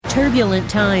Turbulent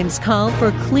times call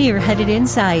for clear-headed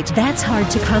insight. That's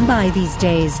hard to come by these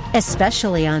days,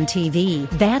 especially on TV.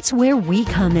 That's where we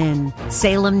come in.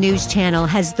 Salem News Channel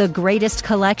has the greatest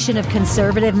collection of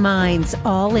conservative minds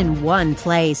all in one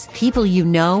place. People you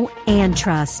know and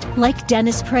trust, like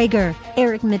Dennis Prager,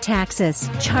 Eric Metaxas,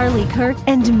 Charlie Kirk,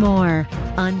 and more.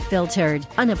 Unfiltered,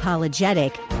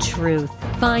 unapologetic truth.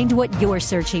 Find what you're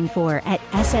searching for at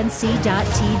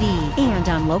snc.tv and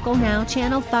on Local Now,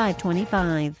 Channel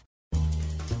 525.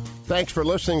 Thanks for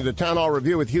listening to the Town Hall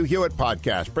Review with Hugh Hewitt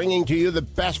podcast, bringing to you the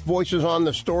best voices on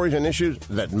the stories and issues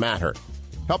that matter.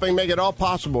 Helping make it all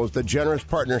possible is the generous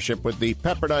partnership with the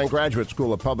Pepperdine Graduate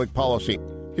School of Public Policy.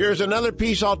 Here's another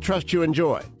piece I'll trust you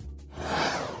enjoy.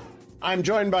 I'm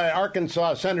joined by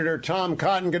Arkansas Senator Tom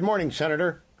Cotton. Good morning,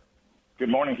 Senator. Good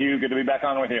morning, Hugh. Good to be back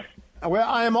on with you. Well,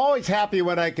 I am always happy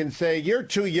when I can say you're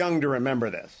too young to remember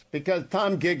this, because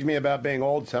Tom gigs me about being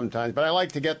old sometimes, but I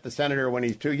like to get the senator when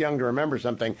he's too young to remember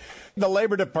something. The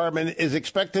Labor Department is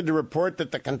expected to report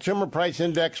that the Consumer Price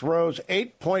Index rose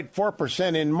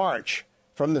 8.4% in March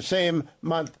from the same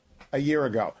month a year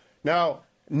ago. Now,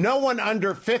 no one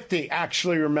under 50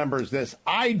 actually remembers this.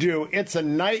 I do. It's a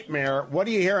nightmare. What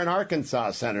do you hear in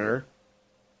Arkansas, Senator?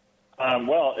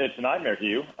 Well, it's a nightmare,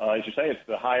 Hugh. As you say, it's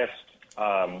the highest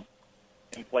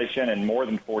inflation in more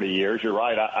than 40 years. You're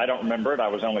right. I don't remember it. I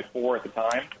was only 4 at the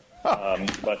time.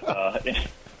 But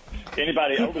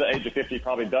anybody over the age of 50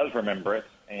 probably does remember it.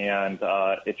 And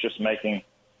it's just making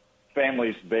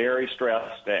families very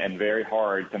stressed and very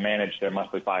hard to manage their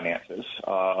monthly finances.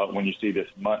 When you see this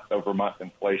month-over-month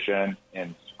inflation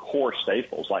in core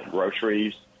staples like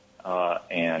groceries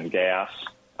and gas,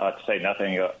 to say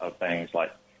nothing of things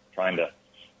like trying to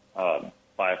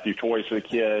buy a few toys for the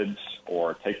kids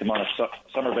or take them on a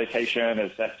summer vacation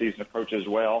as that season approaches as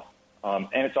well. And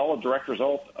it's all a direct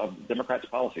result of Democrats'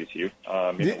 policies, Hugh.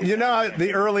 You know,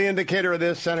 the early indicator of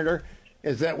this, Senator,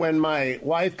 is that when my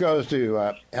wife goes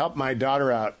to help my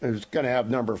daughter out, who's going to have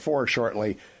number 4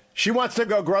 shortly, she wants to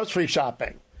go grocery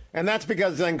shopping. And that's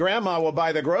because then Grandma will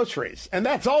buy the groceries. And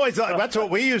that's what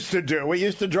we used to do. We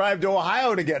used to drive to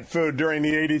Ohio to get food during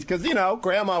the 80s because, you know,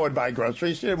 Grandma would buy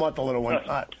groceries. She didn't want the little one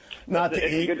not to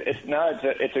eat.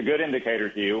 It's a good indicator,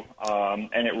 Hugh.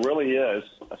 And it really is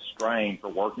a strain for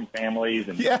working families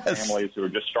and families who are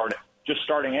just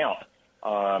starting out.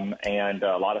 And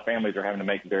a lot of families are having to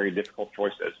make very difficult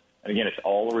choices. And again, it's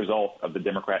all a result of the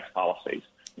Democrats' policies.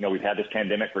 You know, we've had this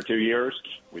pandemic for 2 years.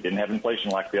 We didn't have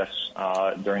inflation like this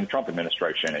during the Trump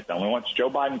administration. It's only once Joe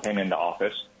Biden came into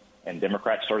office and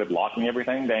Democrats started locking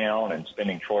everything down and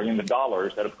spending trillions of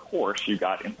dollars that, of course, you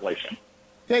got inflation.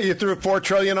 Yeah, you threw $4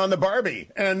 trillion on the Barbie,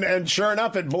 and sure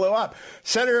enough, it blew up.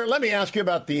 Senator, let me ask you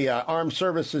about the armed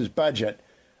services budget,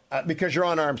 because you're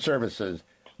on armed services.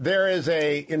 There is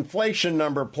a inflation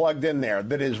number plugged in there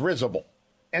that is risible.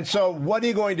 And so what are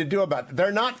you going to do about it? They're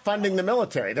not funding the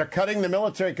military. They're cutting the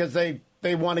military because they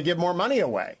want to give more money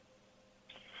away.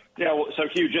 Yeah, well, so,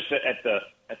 Hugh, just at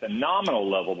the nominal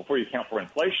level, before you account for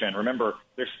inflation, remember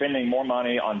they're spending more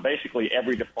money on basically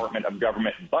every department of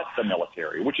government but the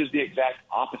military, which is the exact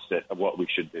opposite of what we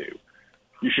should do.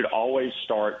 You should always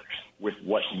start with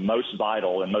what's most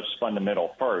vital and most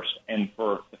fundamental first. And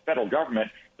for the federal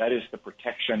government, that is the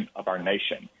protection of our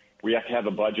nation. We have to have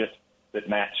a budget that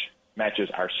matches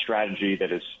our strategy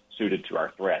that is suited to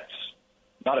our threats,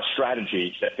 not a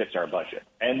strategy that fits our budget.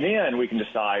 And then we can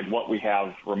decide what we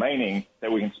have remaining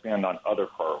that we can spend on other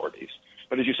priorities.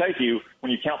 But as you say, Hugh,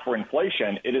 when you count for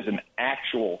inflation, it is an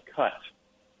actual cut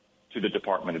to the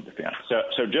Department of Defense.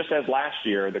 So just as last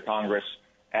year, the Congress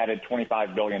added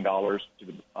 $25 billion to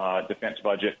the defense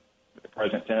budget that the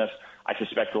president sent us, I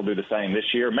suspect we'll do the same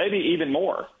this year, maybe even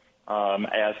more,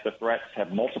 as the threats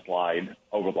have multiplied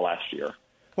over the last year.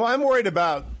 Well, I'm worried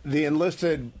about the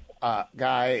enlisted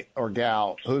guy or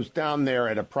gal who's down there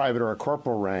at a private or a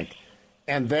corporal rank,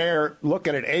 and they're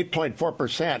looking at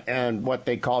 8.4% and what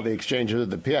they call the exchanges of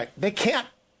the PX. They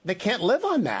can't live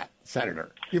on that,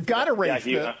 Senator. You've got to raise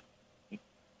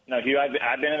No, Hugh,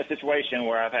 I've been in a situation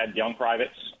where I've had young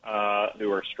privates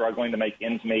who are struggling to make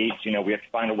ends meet. You know, we have to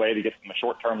find a way to get them a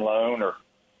short-term loan or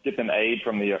get them aid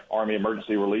from the Army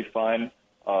Emergency Relief Fund.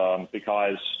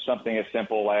 Because something as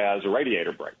simple as a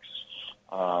radiator breaks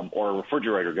or a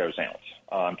refrigerator goes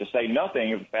out. To say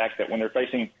nothing of the fact that when they're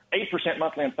facing 8%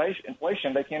 monthly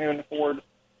inflation, they can't even afford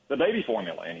the baby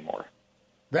formula anymore.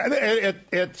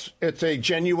 It's a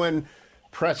genuine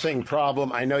pressing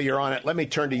problem. I know you're on it. Let me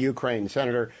turn to Ukraine,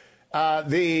 Senator.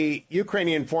 The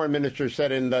Ukrainian foreign minister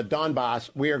said in the Donbass,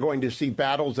 we are going to see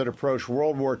battles that approach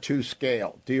World War II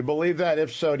scale. Do you believe that?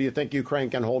 If so, do you think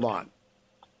Ukraine can hold on?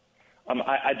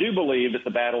 I do believe that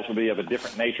the battles will be of a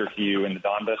different nature, Hugh, in the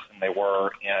Donbass than they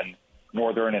were in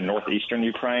northern and northeastern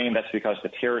Ukraine. That's because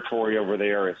the territory over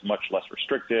there is much less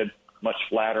restricted, much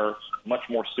flatter, much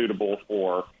more suitable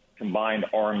for combined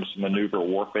arms maneuver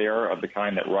warfare of the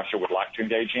kind that Russia would like to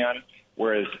engage in.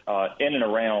 Whereas in and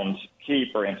around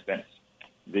Kyiv, for instance,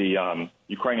 the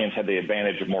Ukrainians had the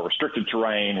advantage of more restricted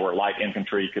terrain where light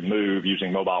infantry could move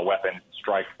using mobile weapons and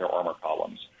strike their armor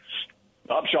columns.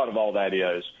 The upshot of all that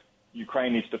is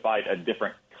Ukraine needs to fight a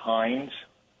different kind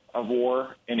of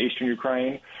war in eastern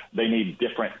Ukraine. They need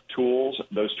different tools.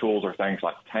 Those tools are things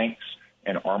like tanks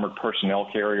and armored personnel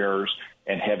carriers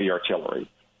and heavy artillery.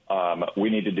 We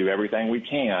need to do everything we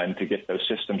can to get those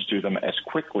systems to them as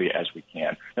quickly as we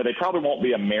can. Now, they probably won't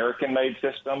be American-made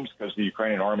systems because the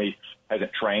Ukrainian army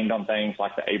hasn't trained on things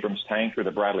like the Abrams tank or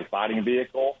the Bradley fighting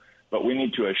vehicle, but we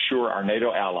need to assure our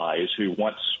NATO allies who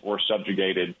once were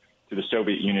subjugated to the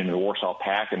Soviet Union and the Warsaw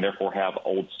Pact and therefore have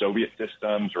old Soviet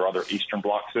systems or other Eastern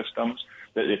Bloc systems,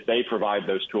 that if they provide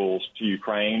those tools to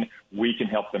Ukraine, we can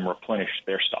help them replenish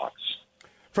their stocks.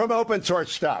 From open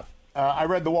source stuff, I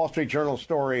read the Wall Street Journal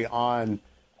story on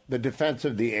the defense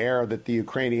of the air that the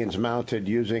Ukrainians mounted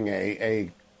using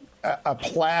a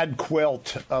plaid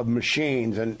quilt of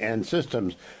machines and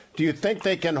systems. Do you think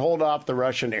they can hold off the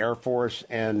Russian Air Force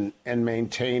and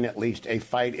maintain at least a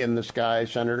fight in the sky,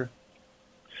 Senator?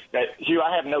 Hugh,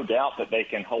 I have no doubt that they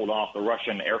can hold off the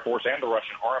Russian Air Force and the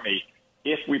Russian Army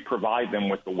if we provide them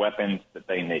with the weapons that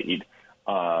they need.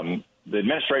 The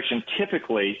administration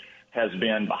typically has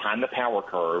been behind the power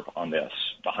curve on this,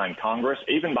 behind Congress,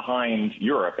 even behind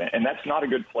Europe, and that's not a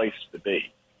good place to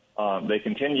be. They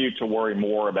continue to worry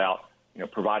more about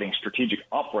providing strategic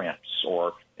off-ramps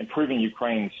or improving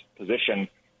Ukraine's position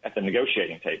at the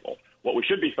negotiating table. What we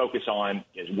should be focused on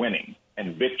is winning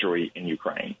and victory in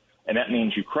Ukraine, and that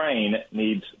means Ukraine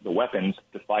needs the weapons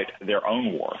to fight their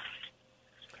own war.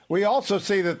 We also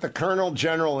see that the colonel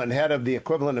general and head of the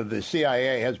equivalent of the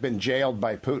CIA has been jailed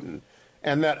by Putin,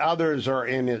 and that others are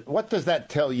in it. What does that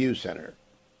tell you, Senator?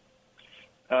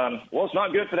 Well, it's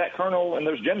not good for that colonel and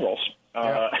those generals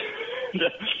to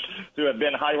have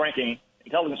been high-ranking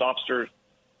intelligence officers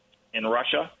in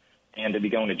Russia and to be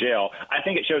going to jail. I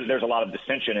think it shows that there's a lot of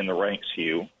dissension in the ranks,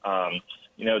 Hugh.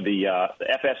 The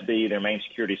FSB, their main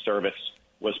security service,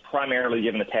 was primarily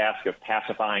given the task of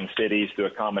pacifying cities through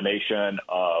a combination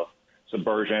of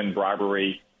subversion,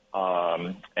 bribery,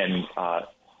 and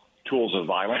tools of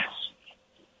violence.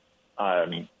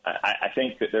 I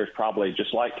think that there's probably,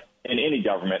 just like in any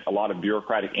government, a lot of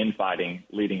bureaucratic infighting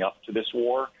leading up to this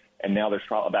war. And now there's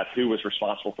probably about who was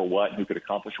responsible for what and who could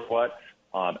accomplish what.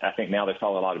 I think now there's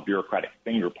probably a lot of bureaucratic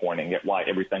finger pointing at why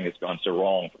everything has gone so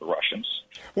wrong for the Russians.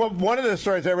 Well, one of the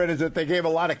stories I read is that they gave a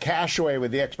lot of cash away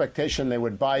with the expectation they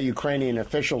would buy Ukrainian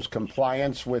officials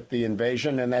compliance with the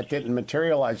invasion, and that didn't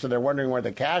materialize. So they're wondering where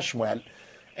the cash went.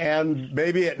 And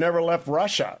maybe it never left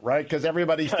Russia, right? Because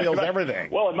everybody steals everything.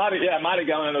 Well, it might have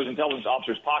gone in those intelligence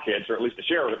officers' pockets, or at least a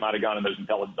share of it might have gone in those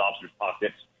intelligence officers'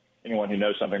 pockets. Anyone who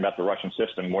knows something about the Russian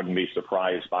system wouldn't be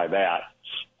surprised by that.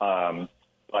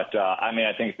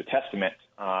 I think it's a testament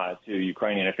to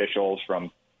Ukrainian officials, from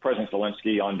President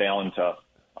Zelensky on down to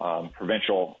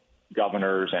provincial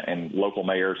governors and local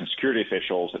mayors and security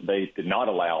officials, that they did not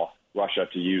allow Russia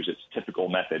to use its typical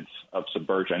methods of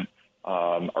subversion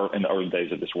in the early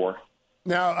days of this war.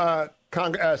 Now,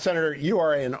 Senator, you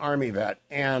are an Army vet,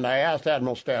 and I asked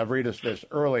Admiral Stavridis this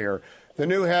earlier. The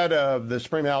new head of the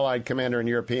Supreme Allied Commander and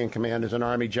European Command is an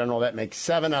Army general. That makes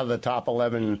 7 out of the top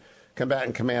 11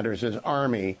 combatant commanders as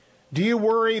Army. Do you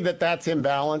worry that that's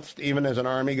imbalanced, even as an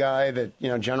Army guy, that,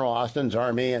 General Austin's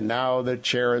Army, and now the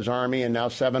chair is Army, and now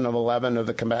 7 of 11 of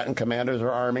the combatant commanders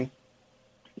are Army?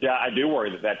 Yeah, I do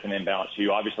worry that that's an imbalance,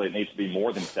 Hugh. Obviously, it needs to be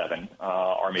more than 7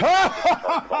 Army.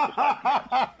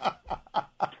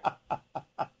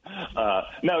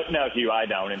 No, Hugh, I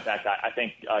don't. In fact, I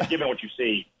think given what you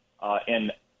see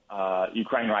in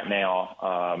Ukraine right now,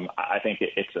 I think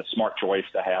it's a smart choice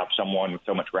to have someone with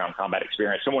so much ground combat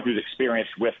experience, someone who's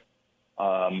experienced with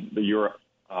the Europe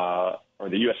or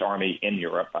the U.S. Army in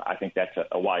Europe. I think that's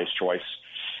a wise choice.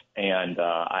 And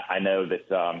I know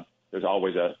that there's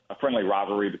always a friendly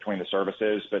rivalry between the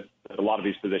services, but a lot of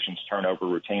these positions turn over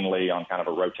routinely on kind of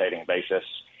a rotating basis.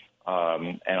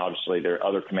 And obviously there are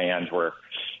other commands where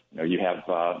you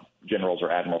have generals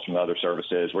or admirals from the other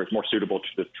services where it's more suitable to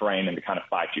the terrain and the kind of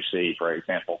fight you see, for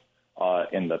example,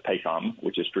 in the PACOM,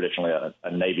 which is traditionally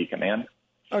a Navy command.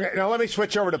 Okay, now let me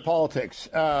switch over to politics.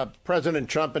 President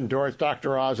Trump endorsed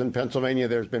Dr. Oz in Pennsylvania.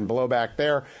 There's been blowback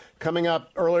there. Coming up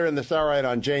earlier in this hour, I had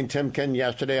on Jane Timken.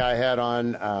 Yesterday I had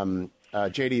on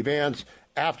J.D. Vance.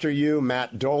 After you,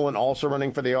 Matt Dolan, also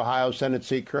running for the Ohio Senate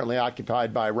seat, currently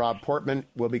occupied by Rob Portman,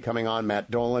 will be coming on.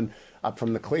 Matt Dolan up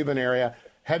from the Cleveland area.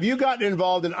 Have you gotten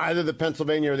involved in either the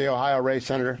Pennsylvania or the Ohio race,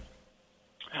 Senator?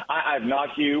 I've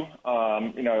not, Hugh.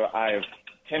 I've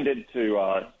tended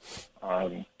to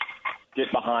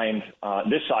get behind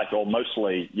this cycle,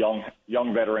 mostly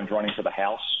young veterans running for the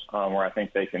House, where I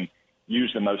think they can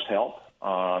use the most help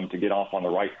to get off on the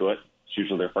right foot. It's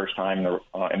usually their first time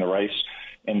in the race.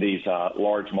 In these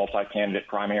large multi-candidate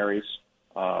primaries,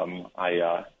 I'm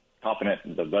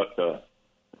confident the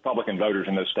Republican voters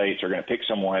in those states are going to pick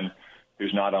someone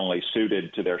who's not only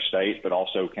suited to their state, but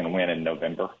also can win in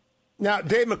November. Now,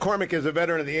 Dave McCormick is a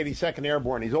veteran of the 82nd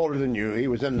Airborne. He's older than you. He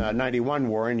was in the 91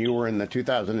 war, and you were in the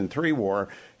 2003 war.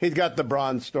 He's got the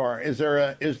Bronze Star. Is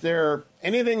there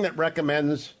anything that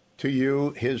recommends to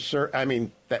you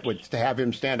that would have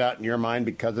him stand out in your mind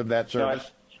because of that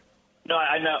service? No,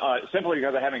 I know. Simply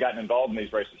because I haven't gotten involved in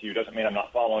these races, Hugh, doesn't mean I'm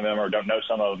not following them or don't know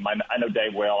some of them. I know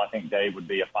Dave well. I think Dave would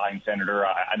be a fine senator.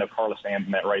 I know Carla stands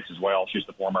in that race as well. She's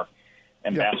the former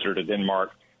ambassador to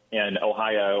Denmark. In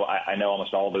Ohio, I know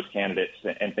almost all of those candidates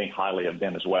and think highly of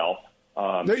them as well.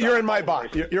 You're in my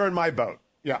boat. You're in my boat.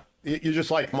 Yeah, you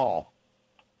just like them all.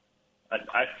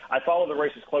 I follow the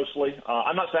races closely.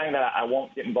 I'm not saying that I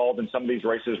won't get involved in some of these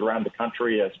races around the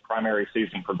country as primary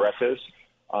season progresses.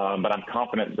 But I'm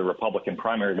confident the Republican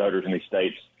primary voters in these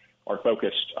states are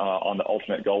focused on the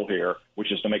ultimate goal here, which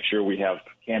is to make sure we have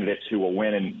candidates who will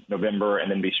win in November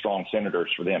and then be strong senators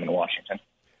for them in Washington.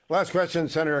 Last question,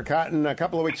 Senator Cotton. A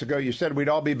couple of weeks ago, you said we'd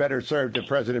all be better served if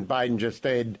President Biden just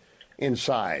stayed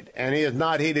inside. And he has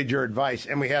not heeded your advice.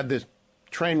 And we had this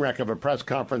train wreck of a press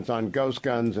conference on ghost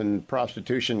guns and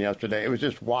prostitution yesterday. It was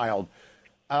just wild.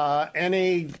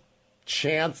 Any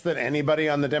chance that anybody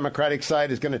on the Democratic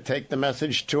side is going to take the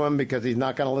message to him because he's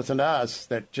not going to listen to us,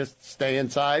 that just stay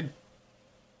inside?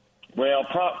 Well,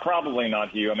 probably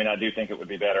not, Hugh. I mean, I do think it would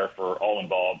be better for all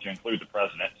involved to include the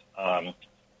president.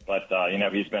 But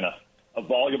he's been a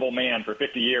voluble man for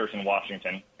 50 years in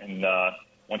Washington. And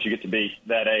once you get to be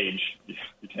that age, you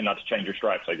tend not to change your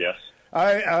stripes, I guess.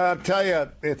 I tell you,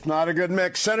 it's not a good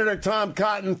mix. Senator Tom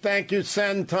Cotton, thank you.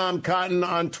 Send Tom Cotton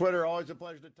on Twitter. Always a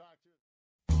pleasure to talk to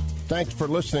you. Thanks for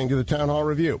listening to the Town Hall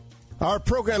Review. Our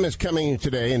program is coming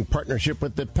today in partnership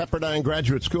with the Pepperdine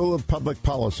Graduate School of Public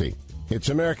Policy. It's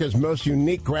America's most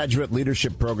unique graduate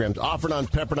leadership programs offered on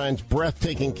Pepperdine's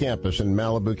breathtaking campus in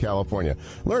Malibu, California.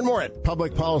 Learn more at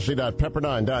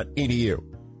publicpolicy.pepperdine.edu.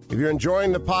 If you're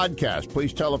enjoying the podcast,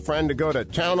 please tell a friend to go to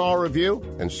Town Hall Review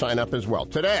and sign up as well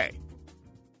today.